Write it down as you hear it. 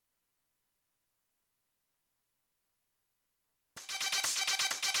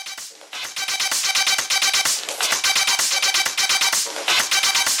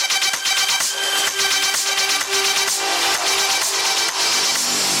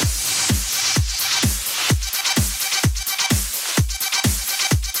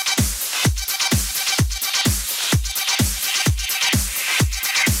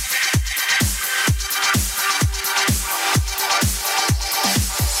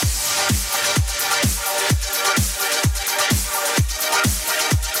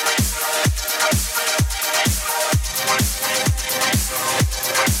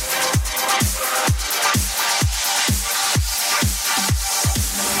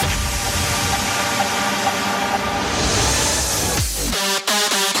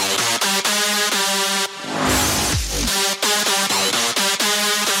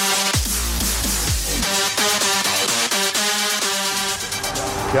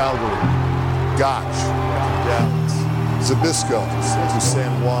Calgary, Gotch to Dallas, Zabisco to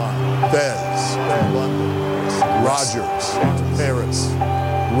San Juan, Fez to London, Rogers to Paris,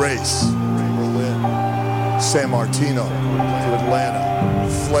 Race to Berlin, San Martino to Atlanta,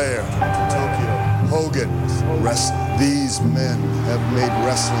 Flair to Tokyo, Hogan, wrestling. These men have made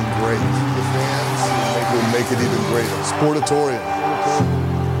wrestling great. The fans will make it even greater. Sportatorium,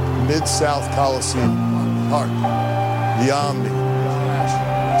 Mid-South Coliseum, Park, the Omni,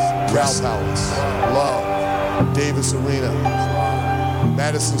 Cow Palace, Love, Davis Arena,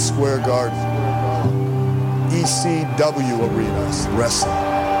 Madison Square Garden, ECW arenas, wrestling,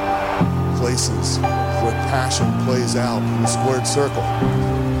 places where passion plays out in the squared circle.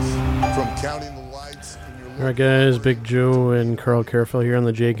 From counting the lights in your All right, guys, Big Joe and Carl Careful here on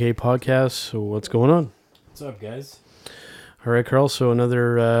the JK podcast. So what's going on? What's up, guys? All right, Carl, so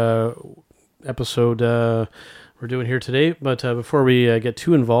another episode we're doing here today. But before we get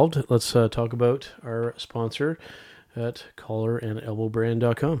too involved, let's talk about our sponsor at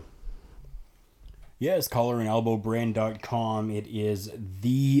collarandelbowbrand.com. Yes, collarandelbowbrand.com. It is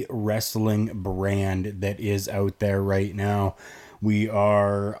the wrestling brand that is out there right now. We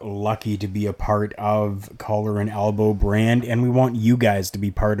are lucky to be a part of Collar and Elbow Brand, and we want you guys to be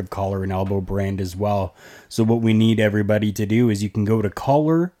part of Collar and Elbow Brand as well. So what we need everybody to do is you can go to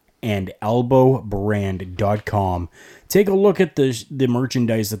collarandelbowbrand.com. Take a look at the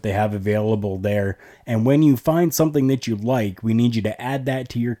merchandise that they have available there, and when you find something that you like, we need you to add that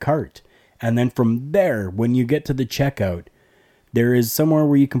to your cart. And then from there, when you get to the checkout, there is somewhere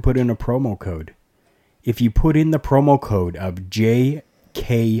where you can put in a promo code. If you put in the promo code of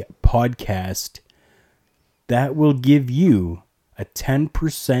JK Podcast, that will give you a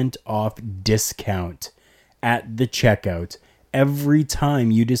 10% off discount at the checkout every time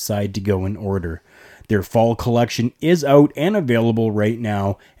you decide to go and order. Their fall collection is out and available right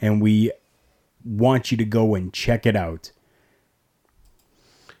now, and we want you to go and check it out.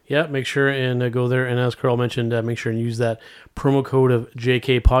 Yeah, make sure and go there. And as Carl mentioned, make sure and use that promo code of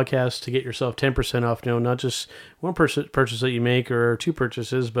JK Podcast to get yourself 10% off. You know, not just one purchase that you make or two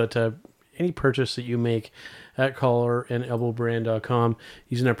purchases, but any purchase that you make at collarandelbowbrand.com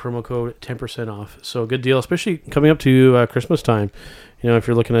using that promo code, 10% off. So good deal, especially coming up to Christmas time. You know, if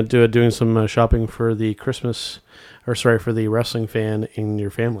you're looking at doing some shopping for the for the wrestling fan in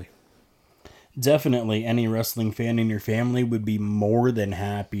your family. Definitely, any wrestling fan in your family would be more than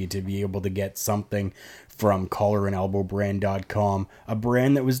happy to be able to get something from collarandelbowbrand.com, a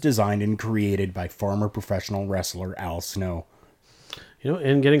brand that was designed and created by former professional wrestler Al Snow. You know,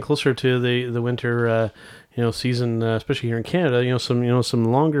 and getting closer to the winter, season, especially here in Canada, some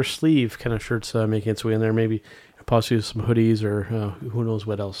longer sleeve kind of shirts making its way in there. Maybe possibly some hoodies or who knows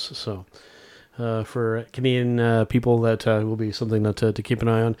what else. So. For Canadian people, that will be something to keep an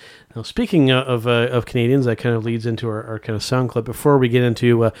eye on. Now, speaking of Canadians, that kind of leads into our kind of sound clip. Before we get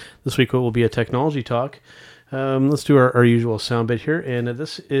into this week, what will be a technology talk, let's do our usual sound bit here. And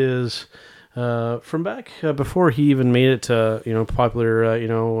this is from back before he even made it popular,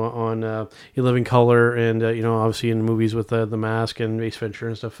 on In Living Color and, obviously in movies with The Mask and Ace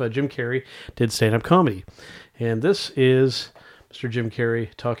Ventura and stuff. Jim Carrey did stand-up comedy. And this is Mr. Jim Carrey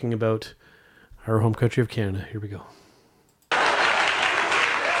talking about our home country of Canada. Here we go.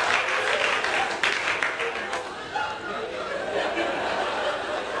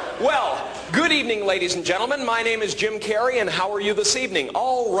 Well, good evening, ladies and gentlemen. My name is Jim Carrey, and how are you this evening?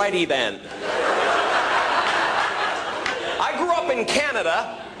 All righty then. I grew up in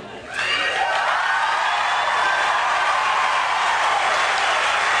Canada.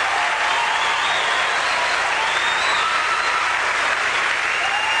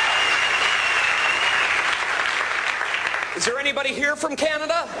 Is there anybody here from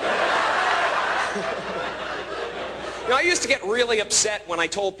Canada? I used to get really upset when I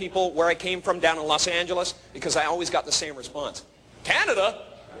told people where I came from down in Los Angeles because I always got the same response. Canada?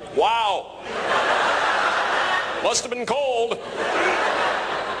 Wow. Must have been cold.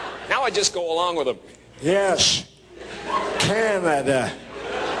 Now I just go along with them. Yes, Canada.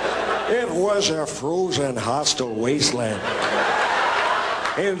 It was a frozen, hostile wasteland.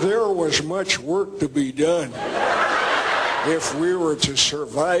 And there was much work to be done if we were to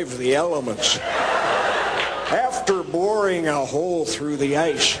survive the elements. After boring a hole through the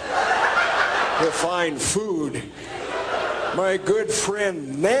ice to find food, my good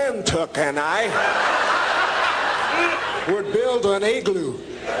friend Nantook and I would build an igloo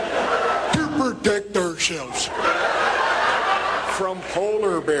to protect ourselves from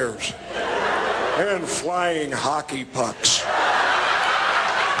polar bears and flying hockey pucks.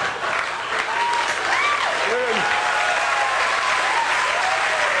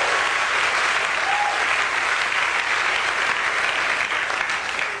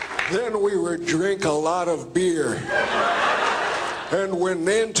 Then we would drink a lot of beer. And when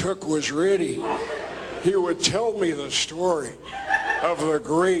Nantook was ready, he would tell me the story of the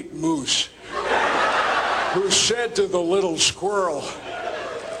great moose who said to the little squirrel,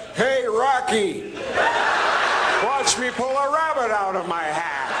 "Hey, Rocky, watch me pull a rabbit out of my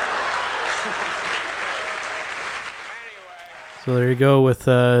hat." So there you go with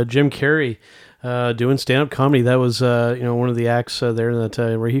Jim Carrey doing stand-up comedy. That was one of the acts there that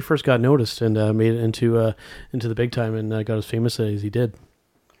where he first got noticed and made it into the big time and got as famous as he did.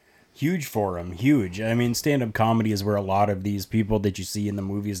 Huge for him, huge. I mean, stand-up comedy is where a lot of these people that you see in the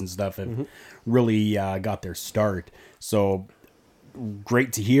movies and stuff have really got their start. So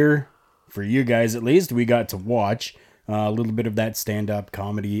great to hear for you guys. At least we got to watch a little bit of that stand-up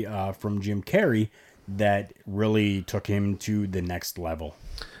comedy from Jim Carrey that really took him to the next level.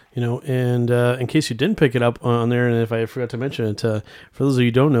 And in case you didn't pick it up on there, and if I forgot to mention it, for those of you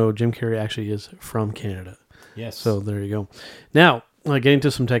who don't know, Jim Carrey actually is from Canada. Yes. So there you go. Now, getting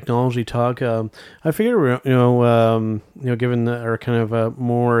to some technology talk, I figured, given our kind of a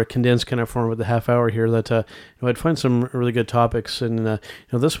more condensed kind of form with the half hour here, that I'd find some really good topics, and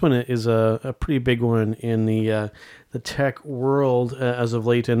this one is a pretty big one in the tech world as of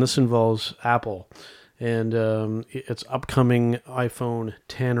late, and this involves Apple. And its upcoming iPhone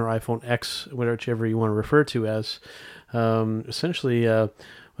 10 or iPhone X, whichever you want to refer to as. Essentially,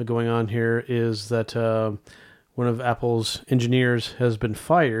 what's going on here is that one of Apple's engineers has been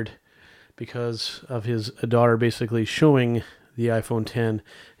fired because of his daughter basically showing the iPhone 10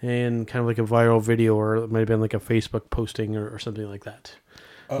 in kind of like a viral video, or it might have been like a Facebook posting or something like that.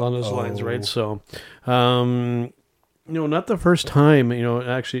 Along those lines, right? So, not the first time,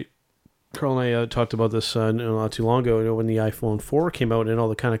 actually, Carl and I talked about this not too long ago, when the iPhone 4 came out and all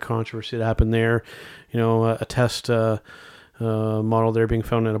the kind of controversy that happened there, a test model there being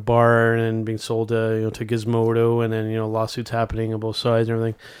found in a bar and being sold to Gizmodo, and then, lawsuits happening on both sides and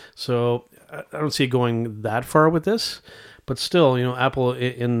everything. So I don't see it going that far with this, but still, Apple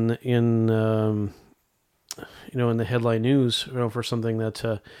in the headline news, for something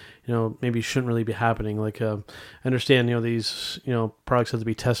that, maybe shouldn't really be happening. Like, I understand, these, products have to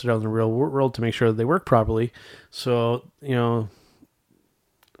be tested out in the real world to make sure that they work properly. So,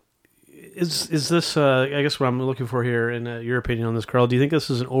 is this, I guess what I'm looking for here in your opinion on this, Carl, do you think this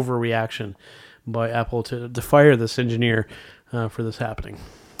is an overreaction by Apple to fire this engineer for this happening?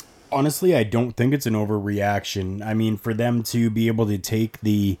 Honestly, I don't think it's an overreaction. I mean, for them to be able to take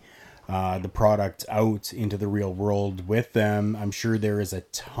the product out into the real world with them, I'm sure there is a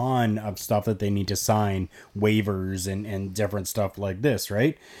ton of stuff that they need to sign, waivers and different stuff like this,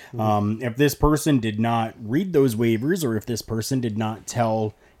 right? Mm-hmm. If this person did not read those waivers, or if this person did not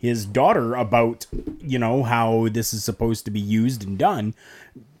tell his daughter about, how this is supposed to be used and done,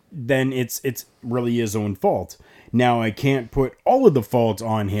 then it's really his own fault. Now, I can't put all of the fault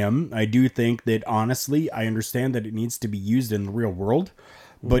on him. I do think that, honestly, I understand that it needs to be used in the real world.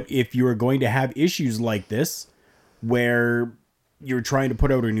 But if you are going to have issues like this, where you're trying to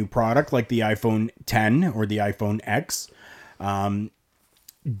put out a new product like the iPhone 10 or the iPhone X,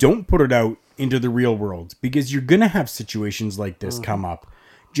 don't put it out into the real world, because you're going to have situations like this come up.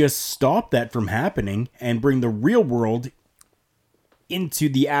 Just stop that from happening and bring the real world into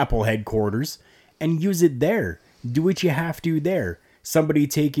the Apple headquarters and use it there. Do what you have to there. Somebody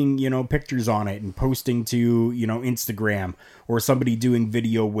taking, pictures on it and posting to, Instagram, or somebody doing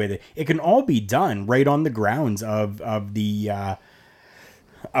video with it. It can all be done right on the grounds of the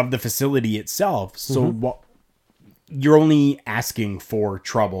facility itself. So you're only asking for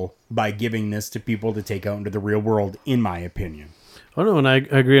trouble by giving this to people to take out into the real world, in my opinion. Oh no, and I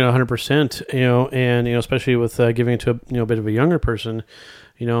agree 100%. And especially with giving it to a bit of a younger person,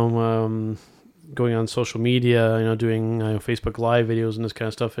 going on social media, doing Facebook Live videos and this kind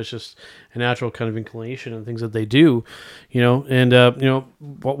of stuff. It's just a natural kind of inclination and things that they do, And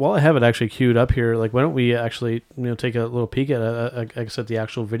while I have it actually queued up here, like, why don't we actually take a little peek at the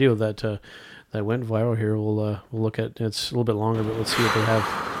actual video that went viral here. We'll look at. It's a little bit longer, but let's see what they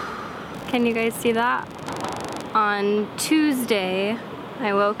have. Can you guys see that? On Tuesday,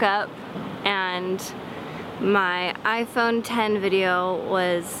 I woke up and my iPhone 10 video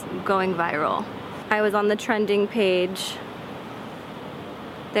was going viral. I was on the trending page.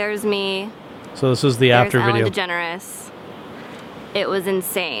 There's me. So this is the after video. Ellen DeGeneres. It was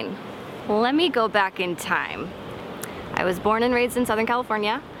insane. Let me go back in time. I was born and raised in Southern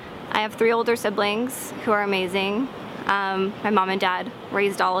California. I have 3 older siblings who are amazing. My mom and dad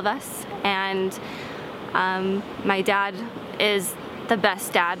raised all of us, and my dad is the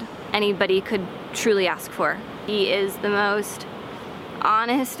best dad anybody could truly ask for. He is the most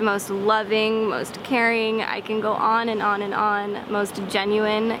honest, most loving, most caring. I can go on and on and on. Most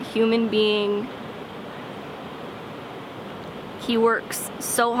genuine human being. He works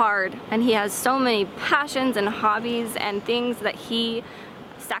so hard, and he has so many passions and hobbies and things that he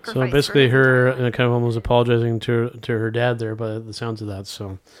sacrificed. So basically, her kind of almost apologizing to her dad there, by the sounds of that.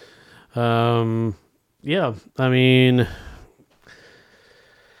 So, yeah, I mean,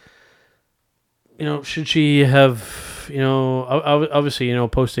 should she have, obviously,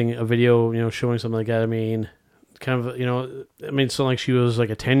 posting a video, showing something like that? I mean, kind of, it's not like she was like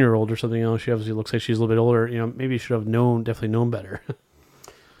a 10-year-old or something. She obviously looks like she's a little bit older. Maybe should have definitely known better.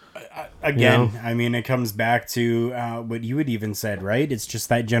 Again, I mean, it comes back to what you had even said, right? It's just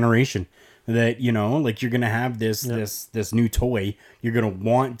that generation that, like you're going to have this new toy. You're going to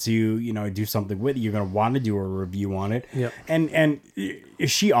want to, do something with it. You're going to want to do a review on it. Yep. And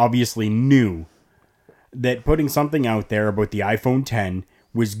she obviously knew that putting something out there about the iPhone 10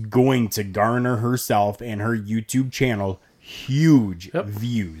 was going to garner herself and her YouTube channel huge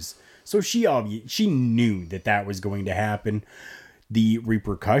views. So she knew that was going to happen. The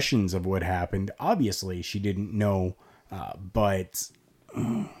repercussions of what happened, obviously, she didn't know, but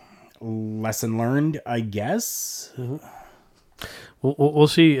lesson learned, I guess. Mm-hmm. We'll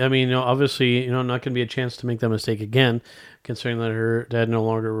see. I mean, obviously, not going to be a chance to make that mistake again, considering that her dad no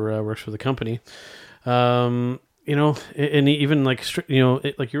longer works for the company. And even like,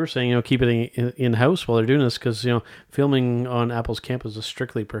 like you were saying, keep it in house while they're doing this, because filming on Apple's campus is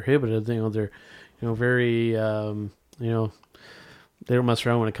strictly prohibited. They're very they don't mess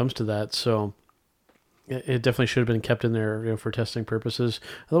around when it comes to that. So it definitely should have been kept in there, for testing purposes.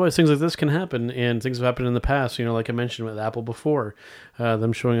 Otherwise, things like this can happen, and things have happened in the past. Like I mentioned with Apple before,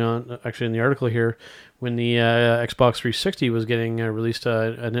 them showing on actually in the article here when the Xbox 360 was getting released.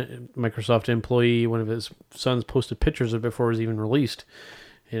 A Microsoft employee, one of his sons, posted pictures of it before it was even released.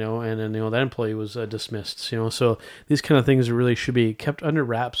 And then that employee was dismissed. So these kind of things really should be kept under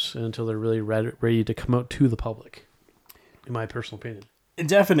wraps until they're really ready to come out to the public. In my personal opinion.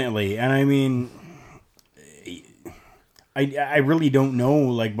 Definitely. And I mean, I really don't know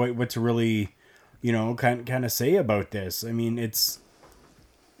like what to really, kind of say about this. I mean, is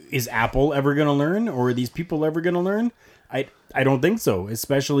Apple ever going to learn, or are these people ever going to learn? I don't think so,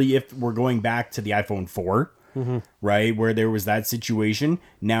 especially if we're going back to the iPhone 4, right? Where there was that situation.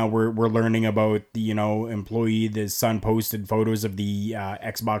 Now we're learning about the, employee, the son posted photos of the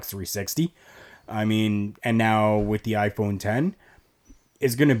Xbox 360. I mean, and now with the iPhone 10,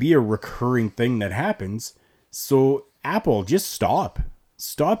 it's going to be a recurring thing that happens. So Apple, just stop.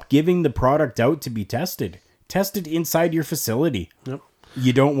 Stop giving the product out to be tested. Test it inside your facility. Yep.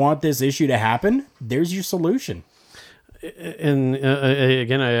 You don't want this issue to happen? There's your solution. And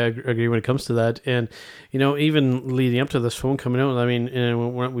again, I agree when it comes to that. And, even leading up to this phone coming out, I mean,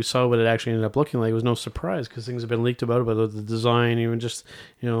 and when we saw what it actually ended up looking like, it was no surprise because things have been leaked about the design, even just,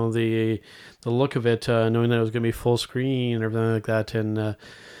 the look of it, knowing that it was going to be full screen and everything like that. And,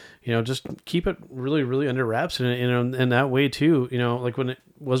 just keep it really, really under wraps. And in that way, too, like when it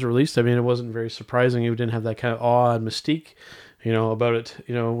was released, I mean, it wasn't very surprising. You didn't have that kind of awe and mystique about it,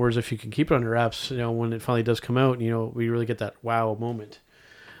 whereas if you can keep it under wraps, when it finally does come out, we really get that wow moment,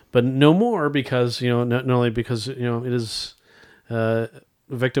 but no more because, not only because, it is a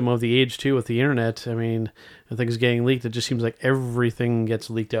victim of the age too with the internet. I mean, when things getting leaked, it just seems like everything gets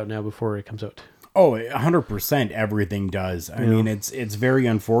leaked out now before it comes out. Oh, 100% everything does. I mean, it's very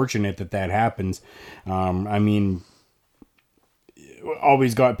unfortunate that happens. I mean,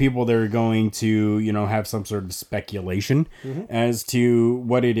 always got people that are going to, have some sort of speculation as to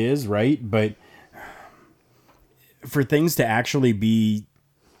what it is, right? But for things to actually be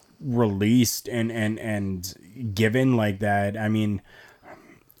released and given like that, I mean,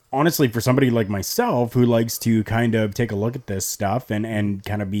 honestly, for somebody like myself who likes to kind of take a look at this stuff and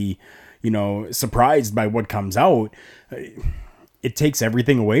kind of be, surprised by what comes out, it takes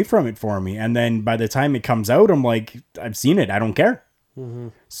everything away from it for me. And then by the time it comes out, I'm like, I've seen it. I don't care.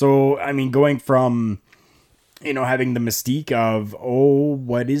 So, I mean, going from, having the mystique of, oh,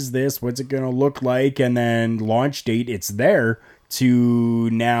 what is this? What's it going to look like? And then launch date, it's there, to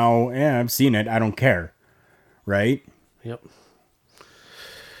now, I've seen it. I don't care. Right? Yep.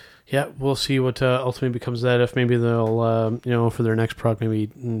 Yeah, we'll see what ultimately becomes of that. If maybe they'll, for their next product,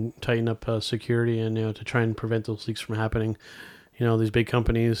 maybe tighten up security and, to try and prevent those leaks from happening. These big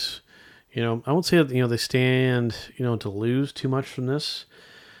companies, I won't say that, they stand, to lose too much from this.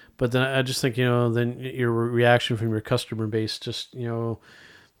 But then I just think, then your reaction from your customer base just,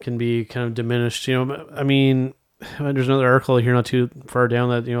 can be kind of diminished. I mean, there's another article here not too far down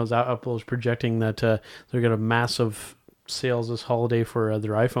that, Apple is projecting that they're going to have massive sales this holiday for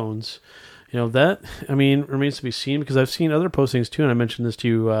their iPhones. That, I mean, remains to be seen, because I've seen other postings too, and I mentioned this to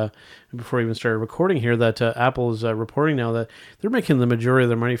you before we even started recording here, that Apple is reporting now that they're making the majority of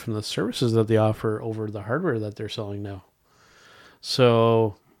their money from the services that they offer over the hardware that they're selling now.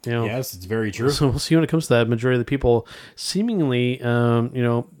 So, yes, it's very true. So we'll see when it comes to that. Majority of the people seemingly, not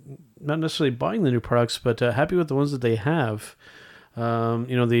necessarily buying the new products, but happy with the ones that they have. The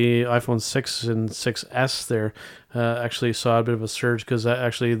iPhone 6 and 6S there actually saw a bit of a surge, because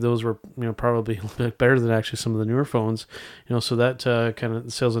actually those were probably a little bit better than actually some of the newer phones. So that kind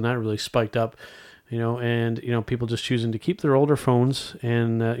of sales on that really spiked up. And people just choosing to keep their older phones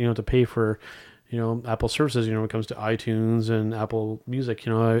and to pay for Apple services. When it comes to iTunes and Apple Music.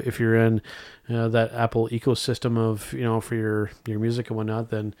 If you're in that Apple ecosystem of for your music and whatnot,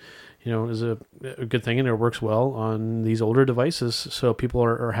 then is a good thing, and it works well on these older devices. So people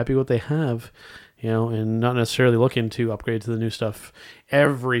are happy with what they have, and not necessarily looking to upgrade to the new stuff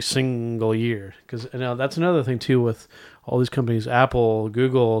every single year. Because now that's another thing too with all these companies: Apple,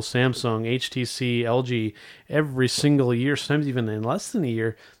 Google, Samsung, HTC, LG. Every single year, sometimes even in less than a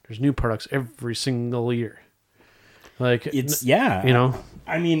year, there's new products every single year. Like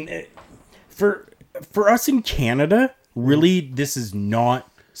I mean, for us in Canada, really, this is not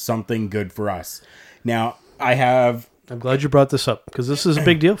something good for us. Now, I'm glad you brought this up, because this is a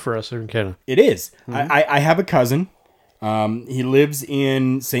big deal for us here in Canada. It is. Mm-hmm. I have a cousin. He lives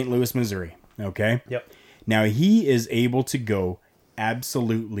in St. Louis, Missouri. Okay. Yep. Now, he is able to go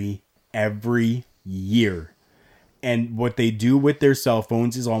absolutely every year. And what they do with their cell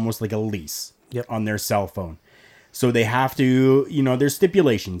phones is almost like a lease on their cell phone. So they have to, there's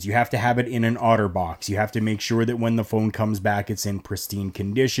stipulations. You have to have it in an OtterBox. You have to make sure that when the phone comes back, it's in pristine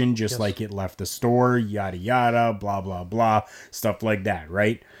condition, just like it left the store, yada, yada, blah, blah, blah, stuff like that,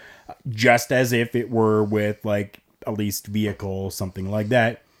 right? Just as if it were with like a leased vehicle, something like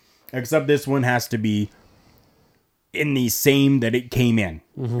that. Except this one has to be in the same that it came in,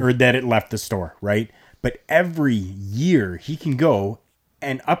 or that it left the store, right? But every year he can go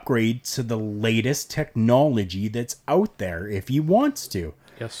and upgrade to the latest technology that's out there if he wants to.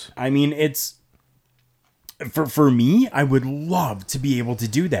 Yes. I mean, it's for me, I would love to be able to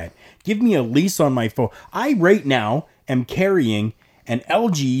do that. Give me a lease on my phone. I right now am carrying an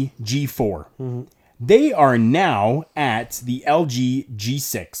LG G4. Mm-hmm. They are now at the LG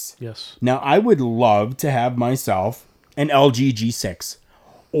G6. Yes. Now, I would love to have myself an LG G6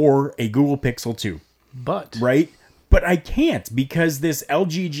 or a Google Pixel 2. But right? But I can't, because this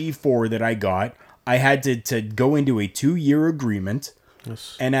LG G4 that I got, I had to go into a 2-year agreement.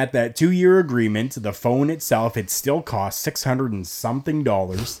 Yes. And at that 2-year agreement, the phone itself, it still costs $600 and something.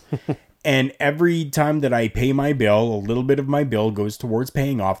 And every time that I pay my bill, a little bit of my bill goes towards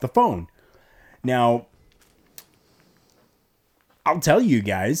paying off the phone. Now, I'll tell you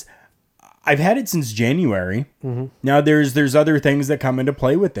guys, I've had it since January. Mm-hmm. Now, there's other things that come into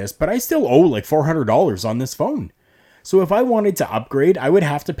play with this, but I still owe like $400 on this phone. So if I wanted to upgrade, I would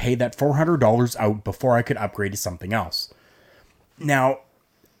have to pay that $400 out before I could upgrade to something else. Now,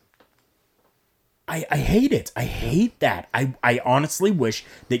 I hate it. I hate that. I honestly wish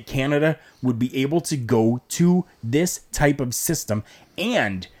that Canada would be able to go to this type of system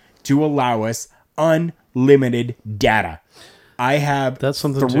and to allow us unlimited data. I have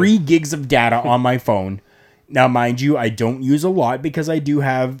 3 gigs of data on my phone. Now, mind you, I don't use a lot because I do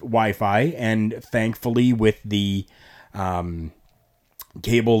have Wi-Fi, and thankfully with the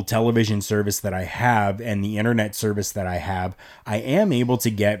cable television service that I have and the internet service that I have, I am able to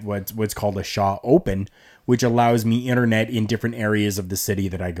get what's called a Shaw Open, which allows me internet in different areas of the city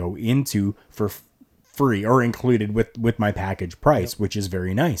that I go into for free, or included with my package price, which is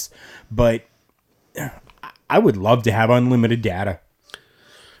very nice. But I would love to have unlimited data.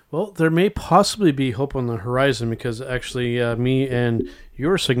 Well, there may possibly be hope on the horizon, because actually me and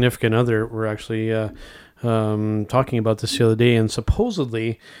your significant other were actually talking about this the other day, and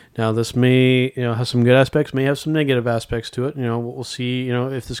supposedly now this may have some good aspects, may have some negative aspects to it. We'll see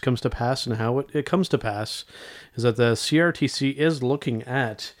if this comes to pass and how it comes to pass. Is that the CRTC is looking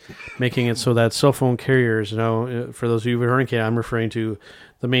at making it so that cell phone carriers, for those of you who are in Canada, I'm referring to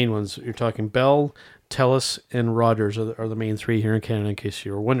the main ones. You're talking Bell, TELUS, and Rogers are the main 3 here in Canada, in case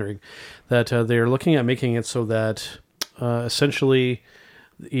you were wondering. That they're looking at making it so that essentially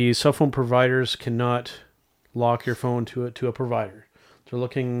the cell phone providers cannot lock your phone to a provider. They're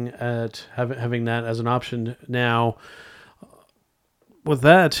looking at having that as an option now. With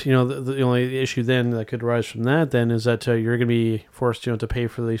that, the only issue then that could arise from that then is that you're going to be forced to pay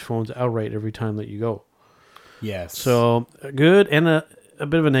for these phones outright every time that you go. Yes. So good, and a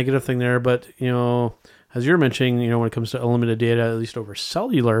bit of a negative thing there, but as you're mentioning, when it comes to unlimited data, at least over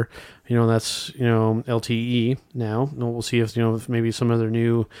cellular, that's, LTE now. We'll see if maybe some other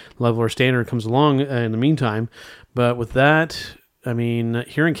new level or standard comes along in the meantime. But with that, I mean,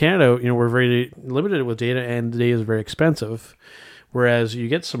 here in Canada, we're very limited with data, and the data is very expensive. Whereas you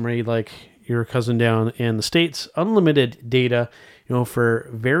get somebody like your cousin down in the States, unlimited data, for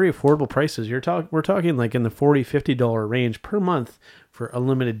very affordable prices. We're talking like in the $40, $50 range per month for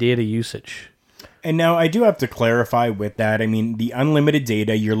unlimited data usage. And now I do have to clarify with that. I mean, the unlimited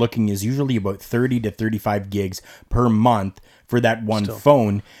data you're looking is usually about 30 to 35 gigs per month for that one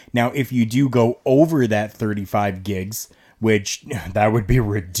phone. Now, if you do go over that 35 gigs, which that would be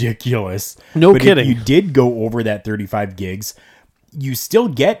ridiculous. No kidding. If you did go over that 35 gigs, you still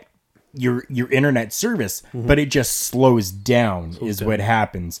get your internet service, but it just slows down what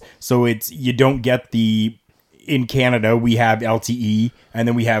happens. So you don't get in Canada, we have LTE, and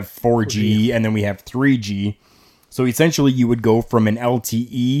then we have 4G, and then we have 3G. So essentially you would go from an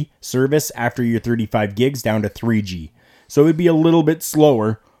LTE service after your 35 gigs down to 3G. So it'd be a little bit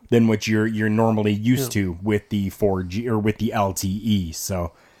slower than what you're normally used to with the 4G or with the LTE.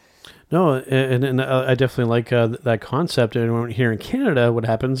 So no, and I definitely like that concept. And here in Canada, what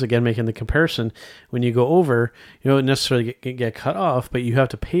happens, again, making the comparison, when you go over, you don't necessarily get cut off, but you have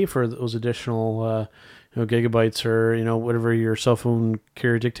to pay for those additional gigabytes or, whatever your cell phone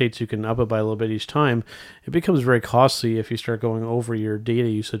carrier dictates, you can up it by a little bit each time. It becomes very costly if you start going over your data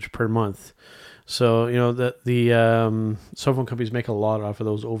usage per month. So, the cell phone companies make a lot off of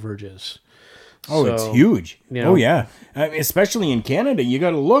those overages. Oh, so, it's huge. Oh, yeah. Especially in Canada, you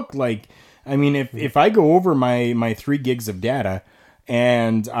got to look like, I mean, if I go over my 3 gigs of data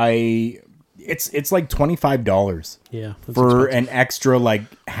and it's like $25 for an extra like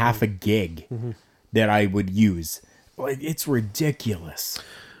half a gig that I would use. It's ridiculous.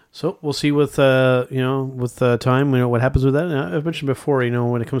 So we'll see with time, what happens with that. And I've mentioned before,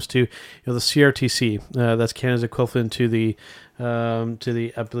 when it comes to the CRTC, that's Canada's equivalent to the I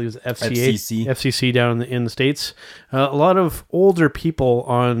believe it's FCC down in the States. A lot of older people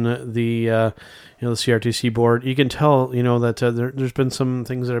on the the CRTC board. You can tell that there's been some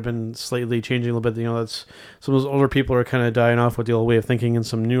things that have been slightly changing a little bit. That's some of those older people are kind of dying off with the old way of thinking, and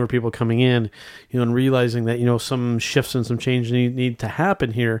some newer people coming in, and realizing that some shifts and some change need to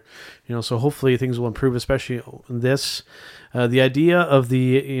happen here. So hopefully things will improve, especially this. The idea of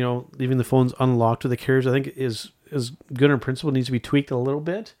the leaving the phones unlocked with the carriers, I think is good in principle. It needs to be tweaked a little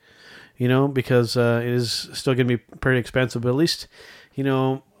bit, because it is still going to be pretty expensive. But at least,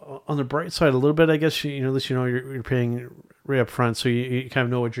 on the bright side a little bit, I guess, at least you're paying right up front, so you kind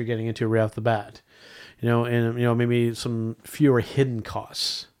of know what you're getting into right off the bat. And maybe some fewer hidden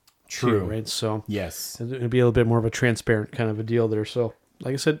costs. True. Too, right? So yes, it'd be a little bit more of a transparent kind of a deal there. So,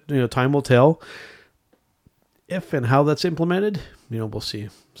 like I said, time will tell if and how that's implemented. We'll see.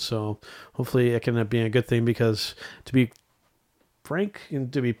 So hopefully it can be a good thing, because to be frank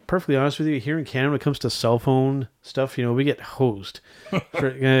and to be perfectly honest with you, here in Canada, when it comes to cell phone stuff, we get hosed,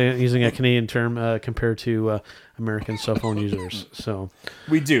 for, using a Canadian term, compared to American cell phone users. So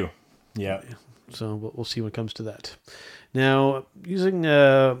we do. Yeah. So we'll see when it comes to that. Now, using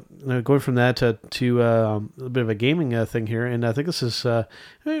going from that to a bit of a gaming thing here, and I think this is not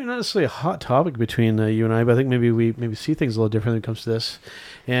necessarily a hot topic between you and I, but I think maybe we see things a little different when it comes to this.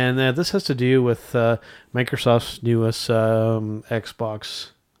 And this has to do with Microsoft's newest Xbox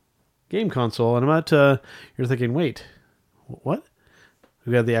game console. And I'm not, you're thinking, wait, what?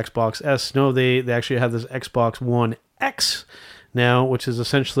 We got the Xbox S. No, they actually have this Xbox One X now, which is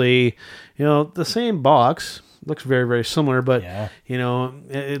essentially, the same box. Looks very, very similar, but,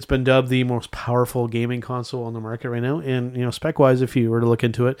 it's been dubbed the most powerful gaming console on the market right now. And, spec-wise, if you were to look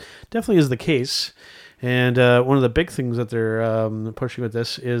into it, definitely is the case. And one of the big things that they're pushing with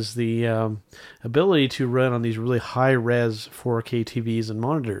this is the ability to run on these really high-res 4K TVs and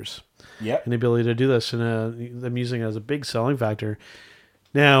monitors. Yep. And the ability to do this, and them using it as a big selling factor.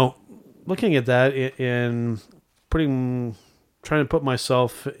 Now, looking at that and trying to put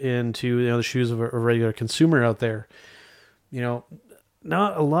myself into the shoes of a regular consumer out there, not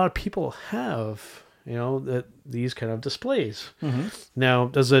a lot of people have these kind of displays. Mm-hmm. Now,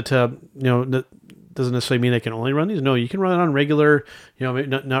 does it doesn't necessarily mean they can only run these? No, you can run it on regular,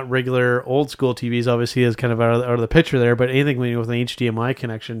 not regular old school TVs. Obviously, is kind of out of the picture there. But anything with an HDMI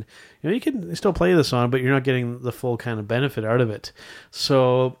connection, you can still play this on, but you're not getting the full kind of benefit out of it.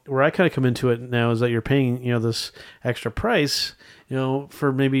 So where I kind of come into it now is that you're paying this extra price,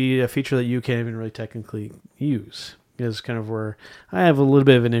 for maybe a feature that you can't even really technically use. Is kind of where I have a little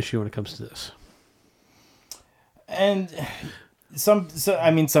bit of an issue when it comes to this. And some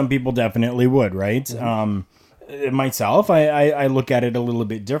people definitely would, right? Myself, I look at it a little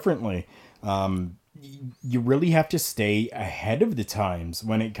bit differently. You really have to stay ahead of the times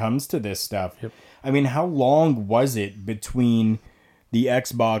when it comes to this stuff. Yep. I mean, how long was it between the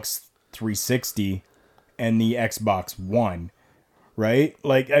Xbox 360 and the Xbox One? Right?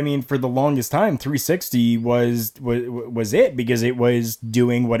 Like, I mean, for the longest time, 360 was it, because it was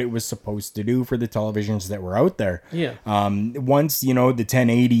doing what it was supposed to do for the televisions that were out there. Yeah. Once, the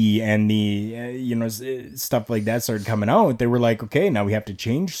 1080 and the, stuff like that started coming out, they were like, okay, now we have to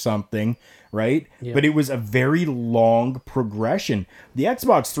change something, right? Yeah. But it was a very long progression. The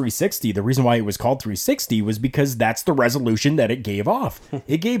Xbox 360, the reason why it was called 360 was because that's the resolution that it gave off.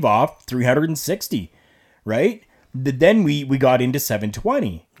 It gave off 360, right? Then we got into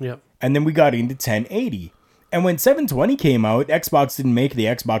 720. Yep. And then we got into 1080. And when 720 came out, Xbox didn't make the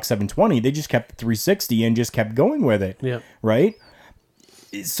Xbox 720. They just kept the 360 and just kept going with it. Yep. Right?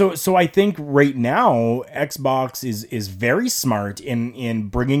 So I think right now Xbox is very smart in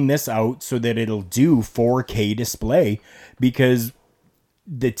bringing this out so that it'll do 4K display, because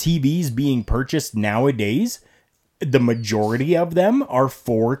the TVs being purchased nowadays, the majority of them are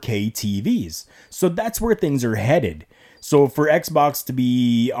 4K TVs. So that's where things are headed. So for Xbox to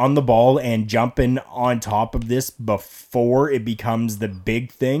be on the ball and jumping on top of this before it becomes the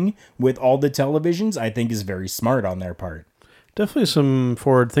big thing with all the televisions, I think is very smart on their part. Definitely some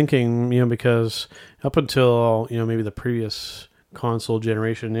forward thinking, because up until, maybe the previous console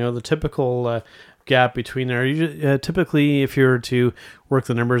generation, the typical gap between there, typically if you were to work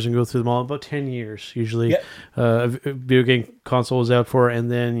the numbers and go through them all, about 10 years usually. Yep. A video game console is out for,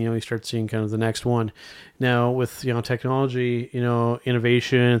 and then you start seeing kind of the next one. Now with technology,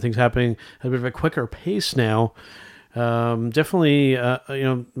 innovation and things happening at a bit of a quicker pace now, definitely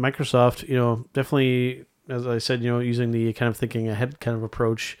Microsoft, definitely, as I said, using the kind of thinking ahead kind of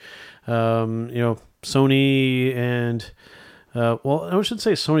approach, Sony and well, I should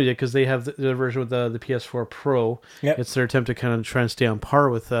say Sony did, because they have the version with the PS4 Pro. Yep. It's their attempt to kind of try and stay on par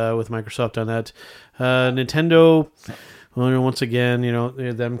with Microsoft on that. Nintendo, well, once again,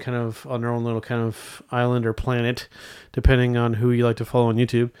 they're them kind of on their own little kind of island or planet, depending on who you like to follow on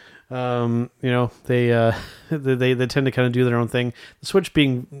YouTube. They tend to kind of do their own thing. The Switch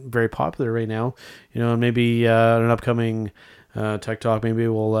being very popular right now, and maybe an upcoming Tech Talk, maybe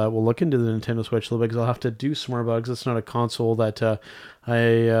we'll look into the Nintendo Switch a little bit, because I'll have to do some more about it, 'cause it's not a console that I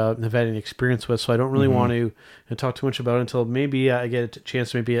have had any experience with, so I don't really want to talk too much about it until maybe I get a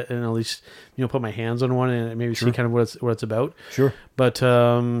chance to maybe and at least put my hands on one and maybe see kind of what it's about. Sure. But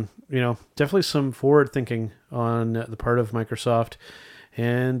definitely some forward thinking on the part of Microsoft,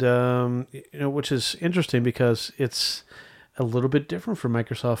 and which is interesting because it's a little bit different from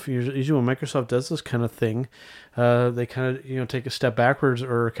Microsoft. Usually when Microsoft does this kind of thing, they kind of take a step backwards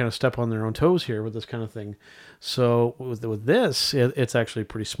or kind of step on their own toes here with this kind of thing. So with this, it's actually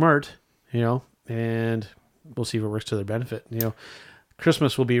pretty smart, and we'll see if it works to their benefit.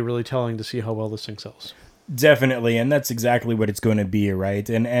 Christmas will be really telling to see how well this thing sells. Definitely, and that's exactly what it's going to be, right?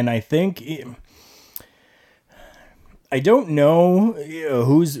 And I think I don't know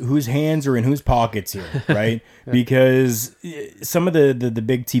whose hands are in whose pockets here, right? Yeah. Because some of the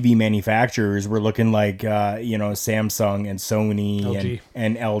big TV manufacturers were looking like Samsung and Sony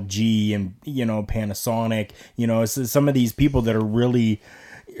and LG and Panasonic. So some of these people that are really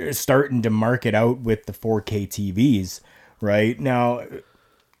starting to market out with the 4K TVs, right? Now,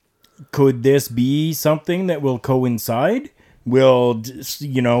 could this be something that will coincide? Will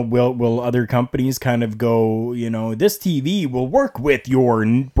other companies kind of go, this TV will work with your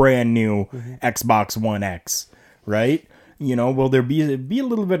brand new Xbox One X, right? Will there be a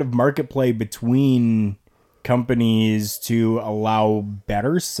little bit of market play between companies to allow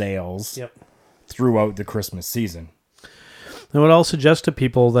better sales throughout the Christmas season? And what I'll suggest to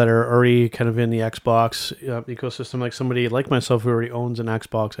people that are already kind of in the Xbox ecosystem, like somebody like myself who already owns an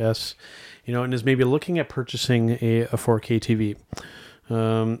Xbox S, and is maybe looking at purchasing a 4K TV.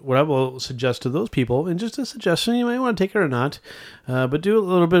 What I will suggest to those people, and just a suggestion, you might want to take it or not, but do a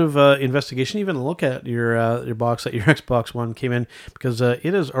little bit of investigation, even look at your box that your Xbox One came in, because it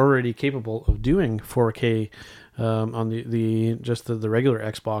is already capable of doing 4K on the regular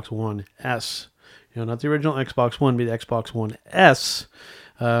Xbox One S. Not the original Xbox One, but the Xbox One S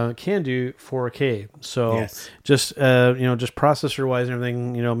can do 4K. So yes. just processor wise and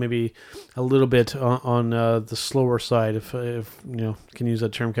everything, maybe a little bit on the slower side, if can use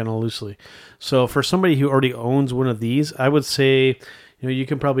that term kind of loosely. So for somebody who already owns one of these, I would say, you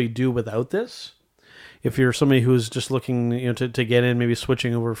can probably do without this. If you're somebody who's just looking, to get in, maybe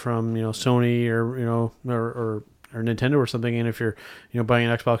switching over from, Sony or or Nintendo or something, and if you're buying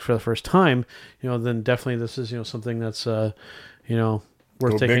an Xbox for the first time, then definitely this is something that's worth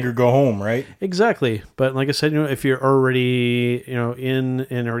Go taking. big or go home, right? Exactly. But like I said, if you're already in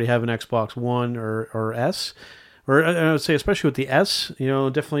and already have an Xbox One or S, or I would say especially with the S,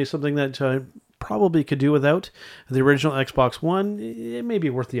 definitely something that probably could do without the original Xbox One. It may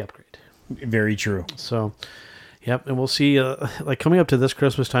be worth the upgrade. Very true. So, yep, and we'll see. Like coming up to this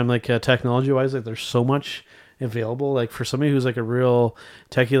Christmas time, like technology-wise, like there's so much available. Like for somebody who's like a real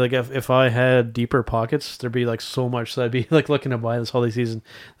techie, like if I had deeper pockets, there'd be like so much that I'd be like looking to buy this holiday season.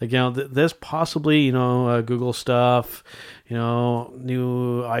 Like this possibly Google stuff, new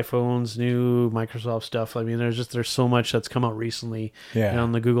iPhones, new Microsoft stuff. I mean, there's so much that's come out recently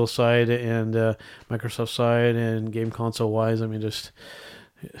on the Google side and Microsoft side and game console wise. I mean, just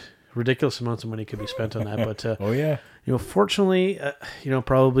ridiculous amounts of money could be spent on that, but oh yeah, fortunately,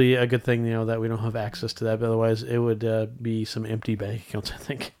 probably a good thing that we don't have access to that. But otherwise, it would be some empty bank accounts, I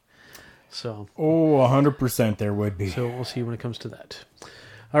think. So 100% there would be. So we'll see when it comes to that.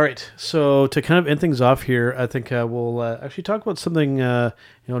 All right, so to kind of end things off here, I think we'll actually talk about something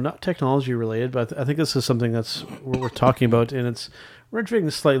not technology related, but I think this is something that's what we're talking about, and we're entering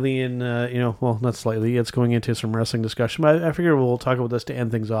slightly in, well, not slightly, it's going into some wrestling discussion, but I figure we'll talk about this to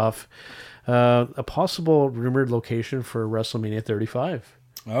end things off. A possible rumored location for WrestleMania 35.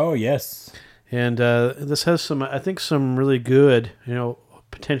 Oh, yes. And this has some really good,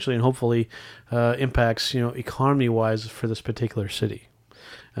 potentially and hopefully impacts, economy-wise for this particular city,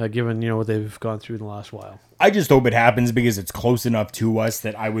 given, what they've gone through in the last while. I just hope it happens because it's close enough to us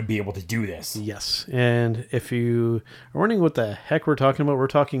that I would be able to do this. Yes. And if you are wondering what the heck we're talking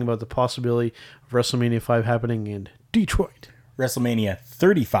about the possibility of WrestleMania 5 happening in Detroit. WrestleMania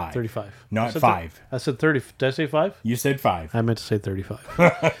 35. 35. Not 5. I said 30. Did I say 5? You said 5. I meant to say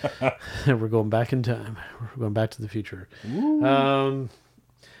 35. We're going back in time. We're going back to the future. But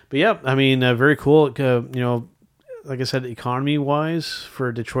yeah, I mean, very cool. Like I said, economy-wise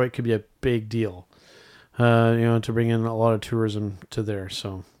for Detroit could be a big deal. To bring in a lot of tourism to there.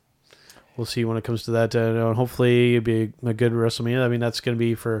 So we'll see when it comes to that. Hopefully it'll be a good WrestleMania. I mean, that's going to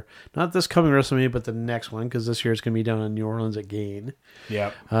be for not this coming WrestleMania, but the next one, because this year it's going to be down in New Orleans again.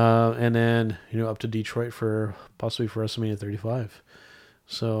 Yeah. And then, up to Detroit possibly for WrestleMania 35.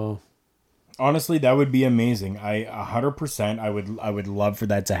 So honestly, that would be amazing. 100%. I would love for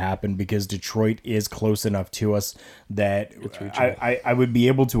that to happen because Detroit is close enough to us that I would be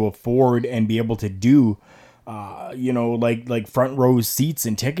able to afford and be able to do, like front row seats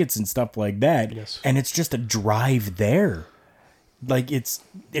and tickets and stuff like that. Yes. And it's just a drive there. Like it's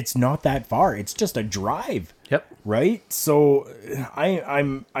not that far. It's just a drive. Yep. Right. So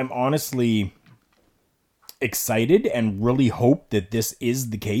I'm honestly excited and really hope that this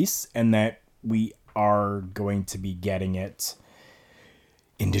is the case and that we are going to be getting it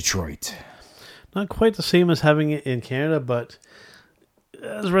in Detroit. Not quite the same as having it in Canada, but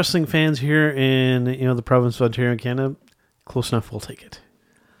as wrestling fans here in the province of Ontario, Canada, close enough, we'll take it.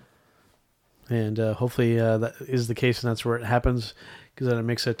 And hopefully that is the case, and that's where it happens, because then it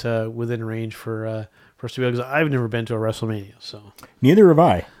makes it within range for us to be able. Because I've never been to a WrestleMania, so neither have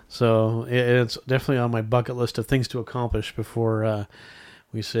I. So it's definitely on my bucket list of things to accomplish before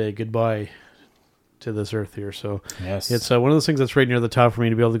we say goodbye to this earth here. So yes, it's one of those things that's right near the top for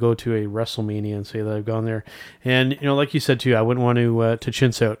me to be able to go to a WrestleMania and say that I've gone there. And like you said too, I wouldn't want to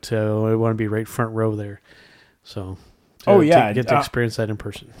chintz out. I want to be right front row there. So get to experience that in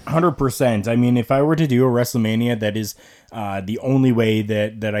person. 100%. I mean, if I were to do a WrestleMania, that is the only way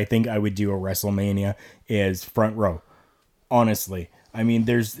that I think I would do a WrestleMania is front row. Honestly, I mean,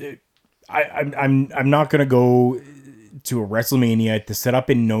 I'm not gonna go to a WrestleMania to set up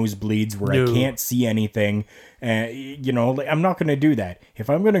in nosebleeds where I can't see anything. I'm not going to do that. If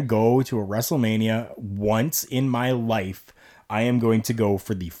I'm going to go to a WrestleMania once in my life, I am going to go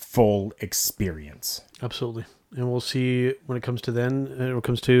for the full experience. Absolutely. And we'll see when it comes to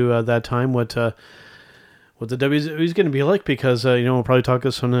that time, what the WWE is going to be like, because we'll probably talk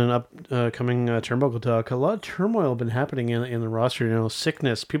this on an upcoming Turnbuckle Talk. A lot of turmoil been happening in the roster.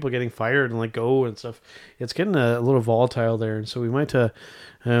 Sickness, people getting fired and let go and stuff. It's getting a little volatile there, and so we might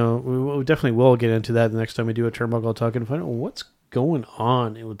we definitely will get into that the next time we do a Turnbuckle Talk and find out what's going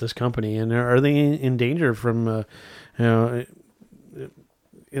on with this company, and are they in danger from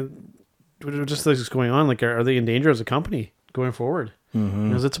just things going on? Like, are they in danger as a company going forward? Mm-hmm.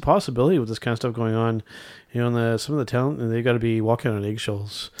 Because it's a possibility with this kind of stuff going on. And some of the talent, they got to be walking on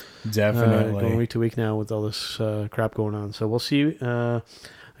eggshells. Definitely. Going week to week now with all this crap going on. So we'll see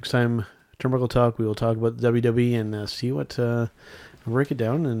next time Turnbuckle Talk. We will talk about WWE and see what break it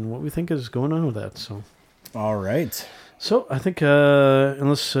down and what we think is going on with that. So All right. So I think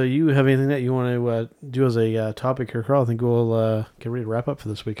unless you have anything that you want to do as a topic here, Carl, I think we'll get ready to wrap up for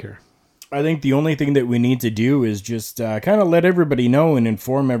this week here. I think the only thing that we need to do is just kind of let everybody know and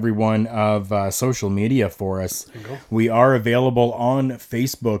inform everyone of social media for us. We are available on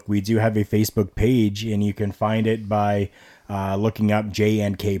Facebook. We do have a Facebook page, and you can find it by looking up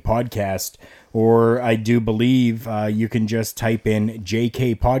J&K Podcast. Or I do believe you can just type in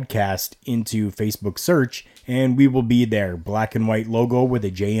JK Podcast into Facebook search, and we will be there. Black and white logo with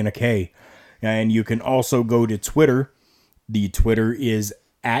a J and a K. And you can also go to Twitter. The Twitter is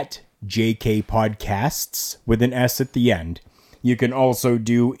at JK Podcasts with an S at the end. You can also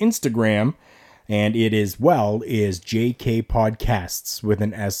do Instagram, and it is JK Podcasts with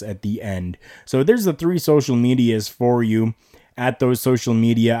an S at the end. So there's the 3 social medias for you. At those social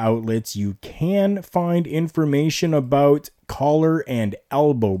media outlets, you can find information about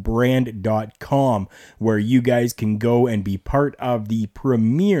collarandelbowbrand.com, where you guys can go and be part of the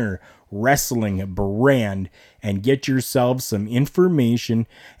premier wrestling brand and get yourselves some information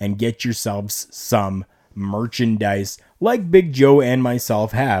and get yourselves some merchandise like Big Joe and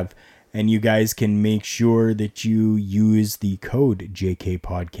myself have. And you guys can make sure that you use the code JK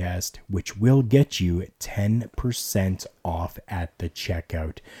Podcast, which will get you 10% off at the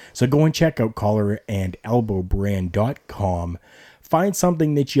checkout. So go and check out collarandelbowbrand.com. Find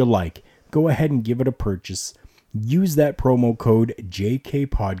something that you like. Go ahead and give it a purchase. Use that promo code JK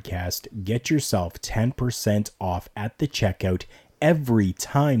Podcast. Get yourself 10% off at the checkout every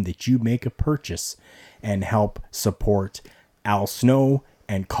time that you make a purchase, and help support Al Snow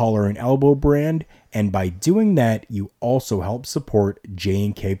and Collar and Elbow Brand. And by doing that, you also help support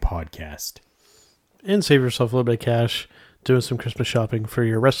J&K Podcast. And save yourself a little bit of cash doing some Christmas shopping for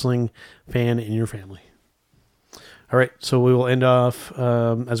your wrestling fan and your family. All right, so we will end off,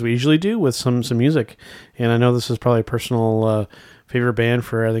 as we usually do, with some music. And I know this is probably a personal favorite band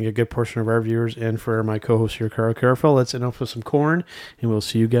for, I think, a good portion of our viewers and for my co-host here, Carl Carafel. Let's end off with some Korn, and we'll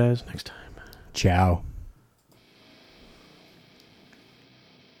see you guys next time. Ciao.